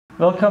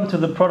Welcome to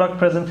the product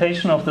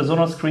presentation of the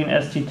SONOSCREEN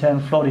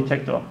ST10 flaw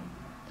detector.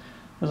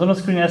 The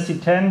SONOSCREEN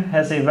ST10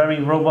 has a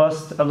very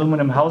robust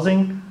aluminum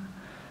housing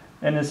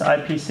and is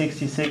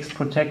IP66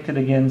 protected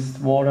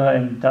against water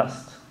and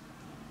dust.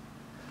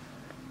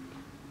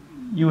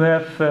 You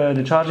have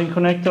the charging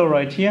connector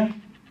right here,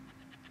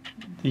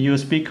 the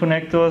USB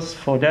connectors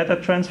for data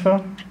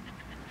transfer,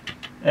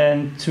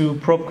 and two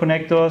probe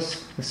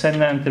connectors, the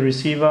sender and the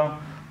receiver,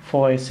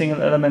 for a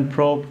single element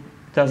probe.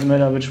 Doesn't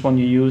matter which one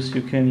you use,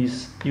 you can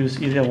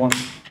use either one.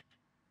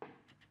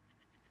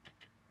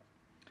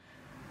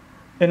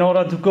 In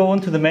order to go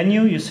into the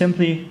menu, you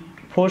simply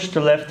push the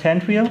left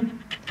hand wheel,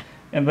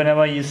 and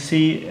whenever you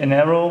see an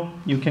arrow,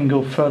 you can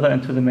go further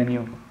into the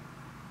menu.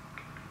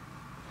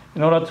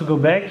 In order to go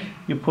back,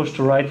 you push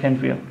the right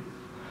hand wheel.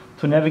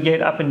 To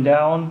navigate up and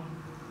down,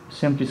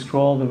 simply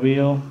scroll the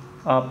wheel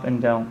up and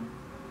down.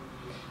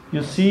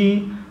 You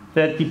see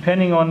that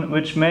depending on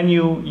which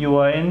menu you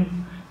are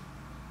in,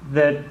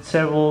 that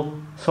several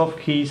soft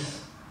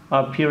keys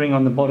are appearing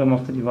on the bottom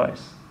of the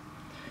device.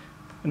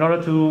 In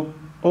order to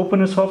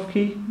open a soft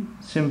key,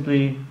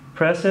 simply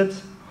press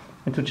it,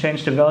 and to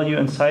change the value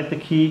inside the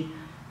key,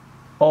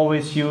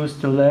 always use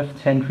the left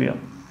hand wheel.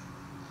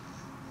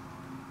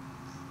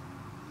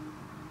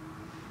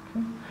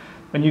 Okay.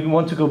 When you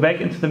want to go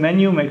back into the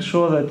menu, make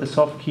sure that the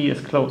soft key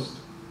is closed.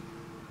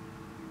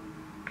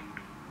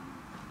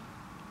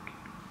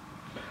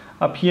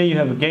 Up here you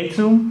have a gate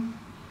zoom.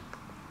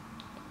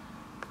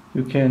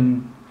 You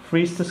can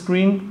freeze the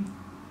screen.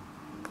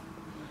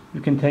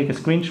 You can take a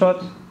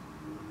screenshot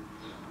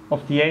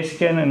of the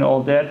A-scan and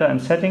all data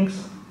and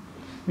settings.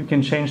 You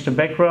can change the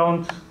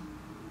background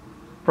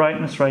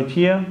brightness right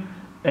here,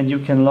 and you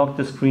can lock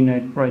the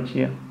screen right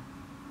here.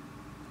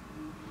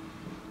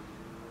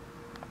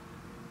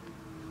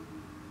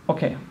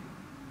 Okay.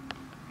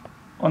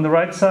 On the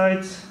right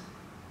side,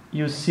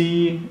 you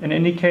see an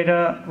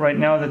indicator right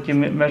now that you're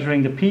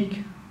measuring the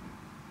peak,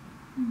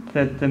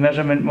 that the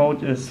measurement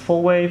mode is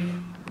full wave,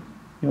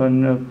 you're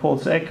on a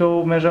pulse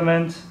echo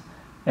measurement,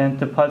 and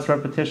the pulse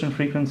repetition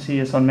frequency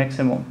is on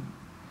maximum.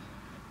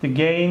 The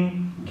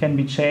gain can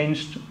be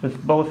changed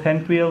with both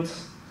hand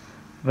wheels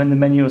when the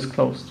menu is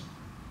closed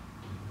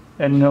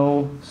and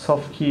no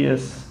soft key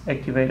is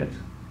activated.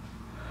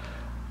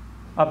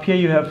 Up here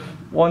you have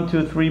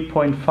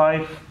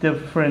 3.5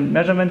 different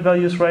measurement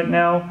values right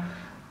now,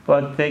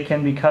 but they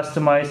can be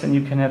customized and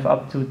you can have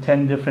up to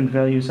 10 different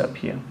values up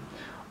here.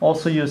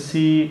 Also, you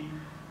see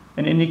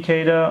an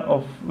indicator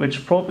of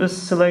which probe is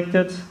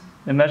selected,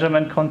 the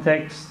measurement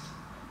context,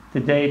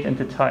 the date and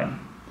the time,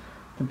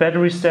 the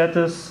battery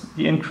status,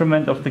 the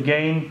increment of the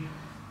gain,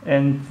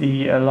 and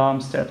the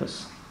alarm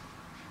status.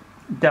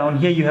 Down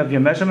here you have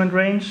your measurement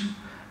range.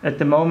 At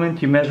the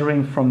moment you're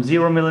measuring from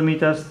 0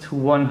 millimeters to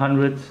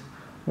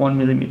 101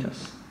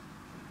 millimeters.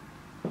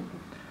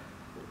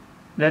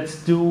 Let's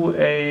do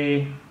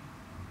a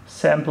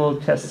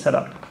sample test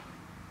setup.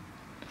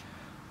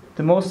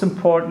 The most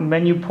important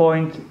menu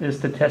point is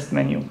the test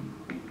menu.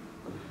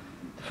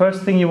 The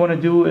first thing you want to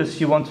do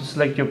is you want to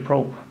select your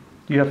probe.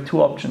 You have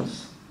two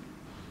options.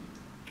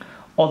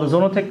 All the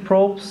Sonotec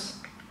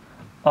probes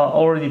are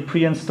already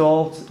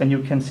pre-installed and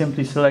you can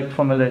simply select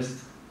from a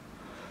list.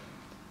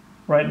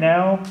 Right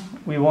now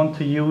we want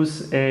to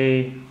use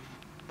a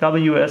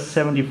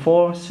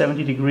WS74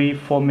 70 degree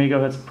 4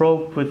 megahertz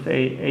probe with a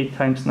 8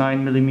 ×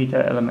 9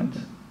 millimeter element.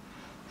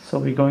 So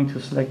we're going to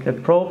select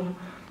that probe,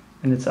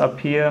 and it's up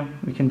here.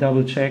 We can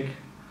double check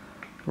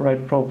the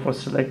right probe was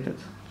selected.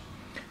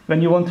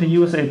 When you want to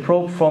use a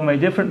probe from a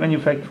different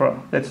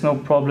manufacturer, that's no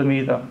problem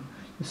either.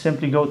 You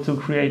simply go to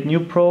create new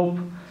probe,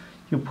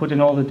 you put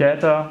in all the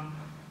data,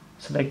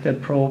 select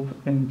that probe,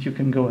 and you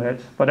can go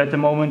ahead. But at the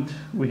moment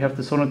we have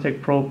the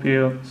Sonotec probe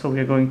here, so we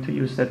are going to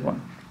use that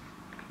one.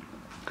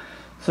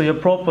 So your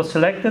probe was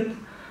selected.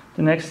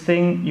 The next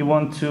thing, you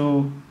want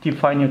to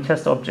define your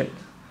test object.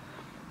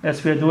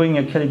 As we are doing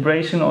a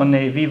calibration on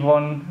a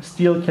V1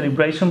 steel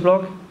calibration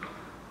block,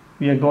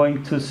 we are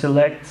going to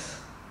select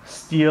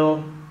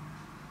steel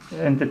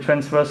and the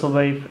transversal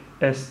wave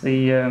as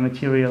the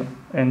material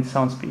and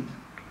sound speed.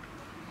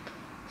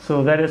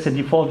 So that is a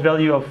default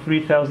value of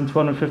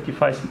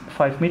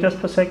 3,255 meters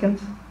per second.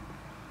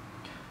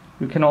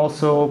 You can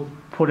also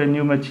put in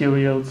new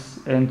materials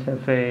and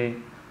have a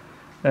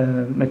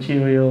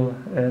material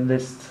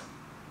list.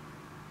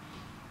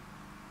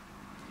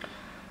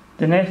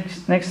 The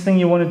next thing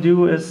you want to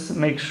do is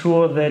make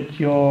sure that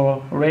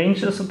your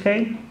range is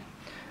okay.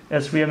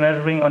 As we are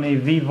measuring on a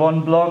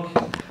V1 block,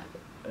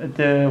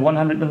 the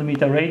 100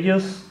 millimeter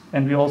radius,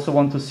 and we also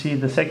want to see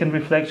the second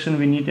reflection,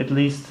 we need at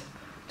least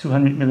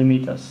 200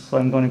 millimeters. So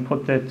I'm going to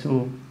put that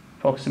to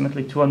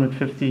approximately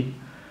 250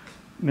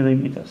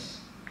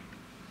 millimeters.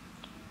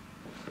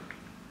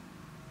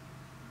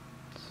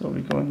 So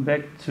we're going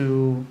back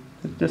to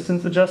the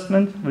distance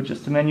adjustment, which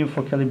is the menu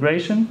for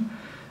calibration.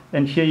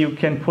 And here you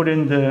can put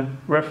in the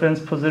reference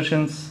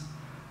positions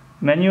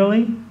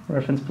manually.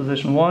 Reference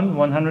position 1,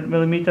 100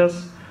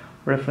 millimeters.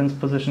 Reference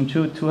position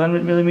 2,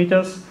 200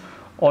 millimeters.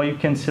 Or you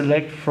can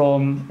select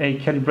from a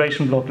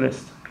calibration block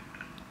list.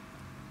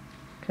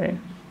 Okay.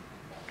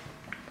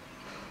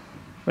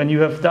 When you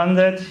have done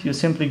that, you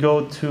simply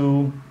go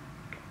to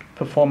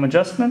Perform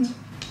Adjustment,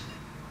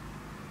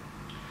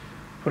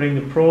 putting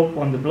the probe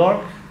on the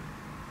block,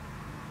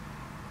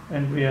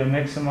 and we are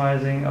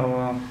maximizing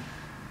our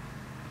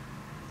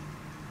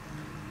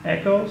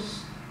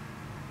echoes.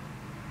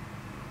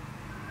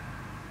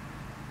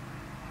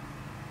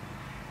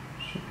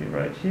 Should be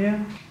right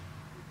here.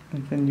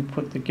 And then you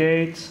put the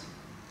gate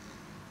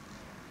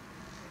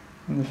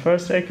in the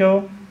first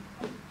echo,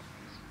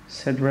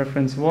 set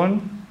reference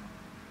 1,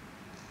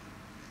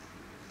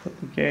 put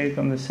the gate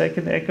on the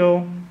second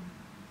echo,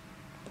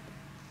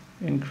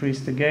 increase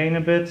the gain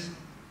a bit,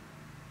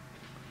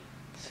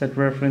 set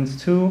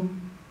reference 2,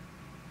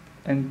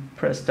 and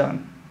press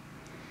done.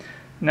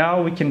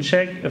 Now we can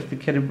check if the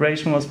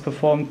calibration was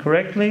performed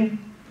correctly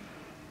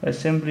by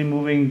simply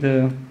moving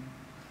the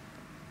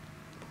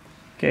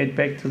gate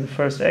back to the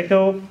first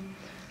echo,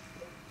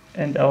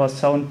 and our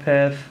sound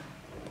path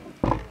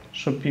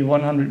should be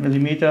 100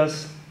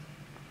 millimeters,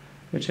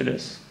 which it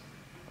is.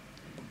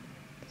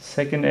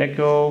 Second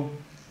echo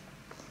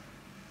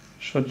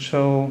should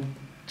show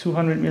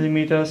 200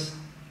 millimeters,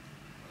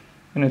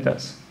 and it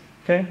does.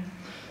 Okay,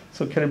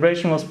 so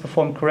calibration was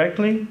performed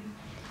correctly.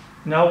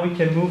 Now we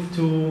can move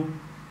to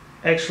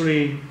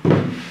actually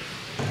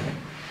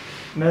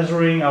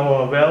measuring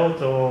our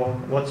weld or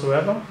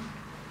whatsoever.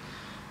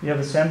 We have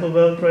a sample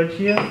weld right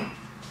here.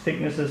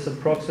 Thickness is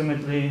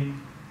approximately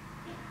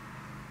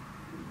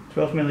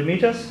 12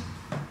 millimeters.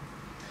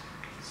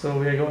 So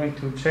we are going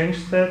to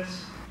change that.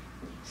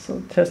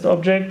 So test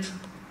object,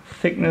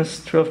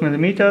 thickness 12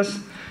 millimeters.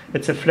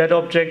 It's a flat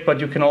object, but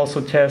you can also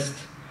test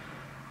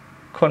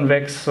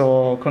convex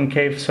or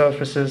concave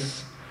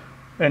surfaces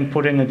and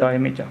put in a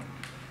diameter.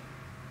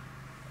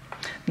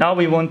 Now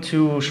we want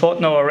to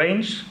shorten our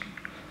range.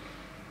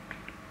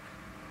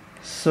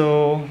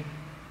 So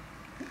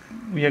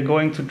we are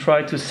going to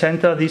try to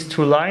center these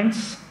two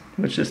lines,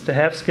 which is the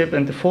half skip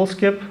and the full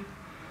skip,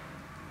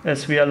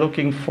 as we are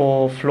looking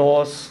for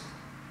flaws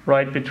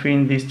right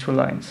between these two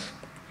lines.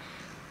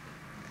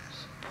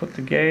 So put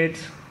the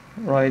gate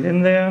right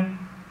in there,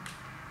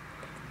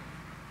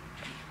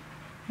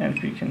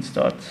 and we can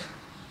start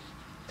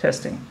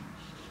testing.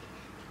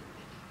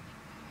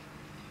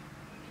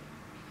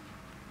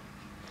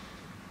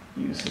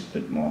 Use a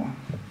bit more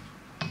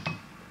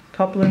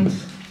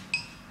couplings.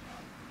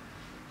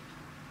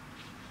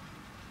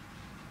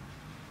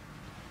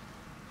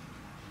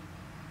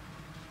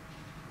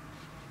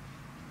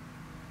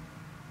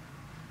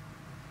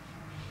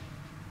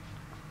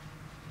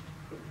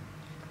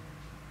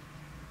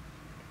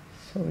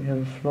 So we have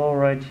a flaw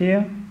right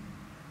here.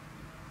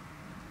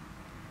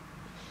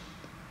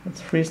 Let's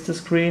freeze the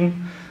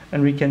screen,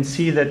 and we can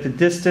see that the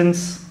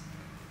distance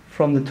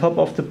from the top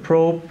of the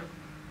probe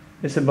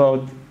is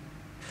about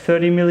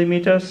 30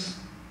 millimeters,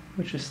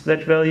 which is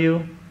that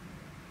value,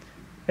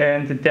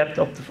 and the depth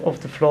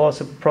of the flaw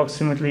is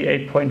approximately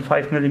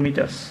 8.5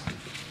 millimeters.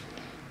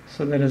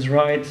 So that is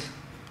right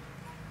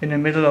in the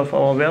middle of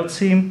our weld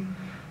seam,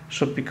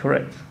 should be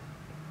correct.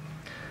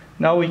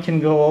 Now we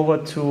can go over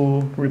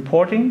to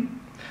reporting.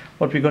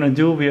 What we're going to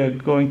do, we are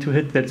going to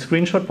hit that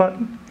screenshot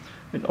button.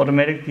 It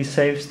automatically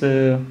saves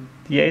the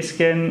DA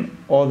scan,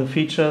 all the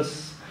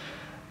features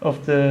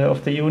of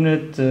the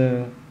unit,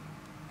 the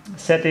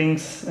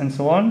settings, and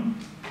so on.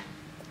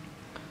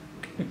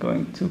 We're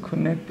going to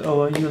connect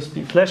our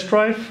USB flash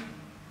drive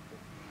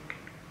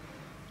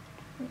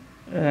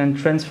and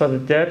transfer the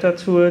data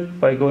to it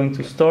by going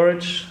to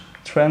storage,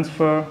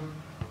 transfer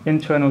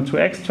internal to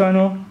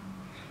external,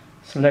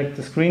 select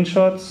the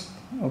screenshots,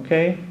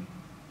 okay.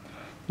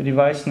 The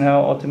device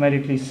now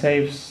automatically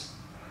saves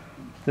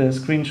the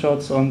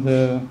screenshots on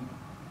the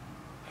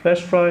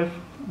flash drive.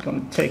 I'm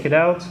going to take it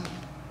out.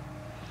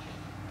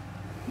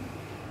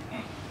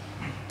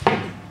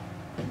 I'm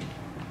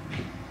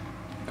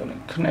going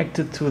to connect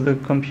it to the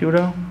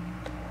computer.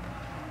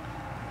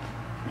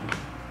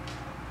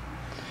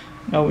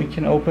 Now we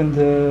can open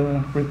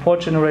the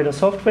report generator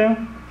software.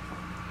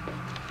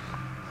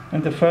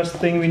 And the first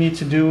thing we need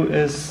to do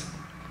is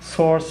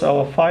source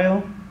our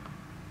file.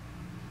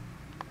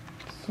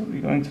 So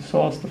we're going to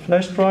source the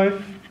flash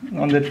drive.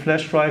 On that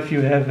flash drive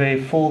you have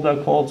a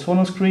folder called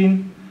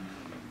SONOSCREEN,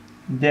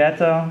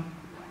 data,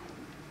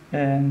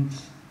 and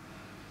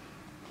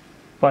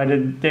by the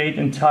date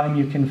and time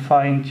you can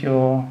find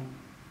your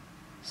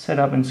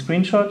setup and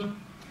screenshot.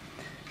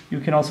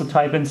 You can also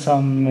type in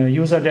some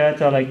user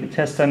data like the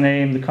tester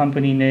name, the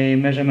company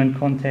name, measurement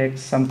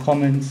context, some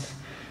comments,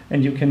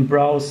 and you can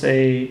browse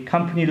a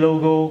company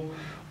logo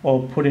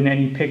or put in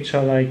any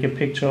picture like a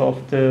picture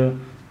of the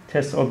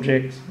test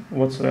object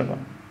whatsoever.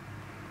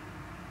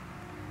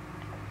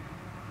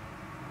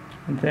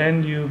 And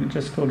then you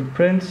just go to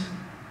print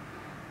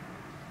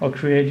or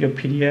create your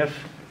PDF,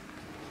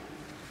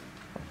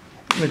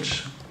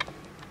 which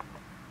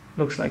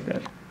looks like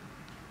that.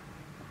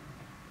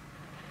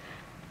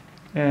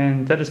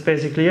 And that is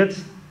basically it.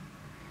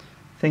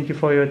 Thank you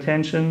for your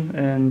attention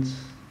and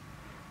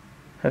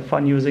have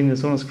fun using the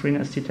SONOSCREEN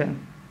ST10.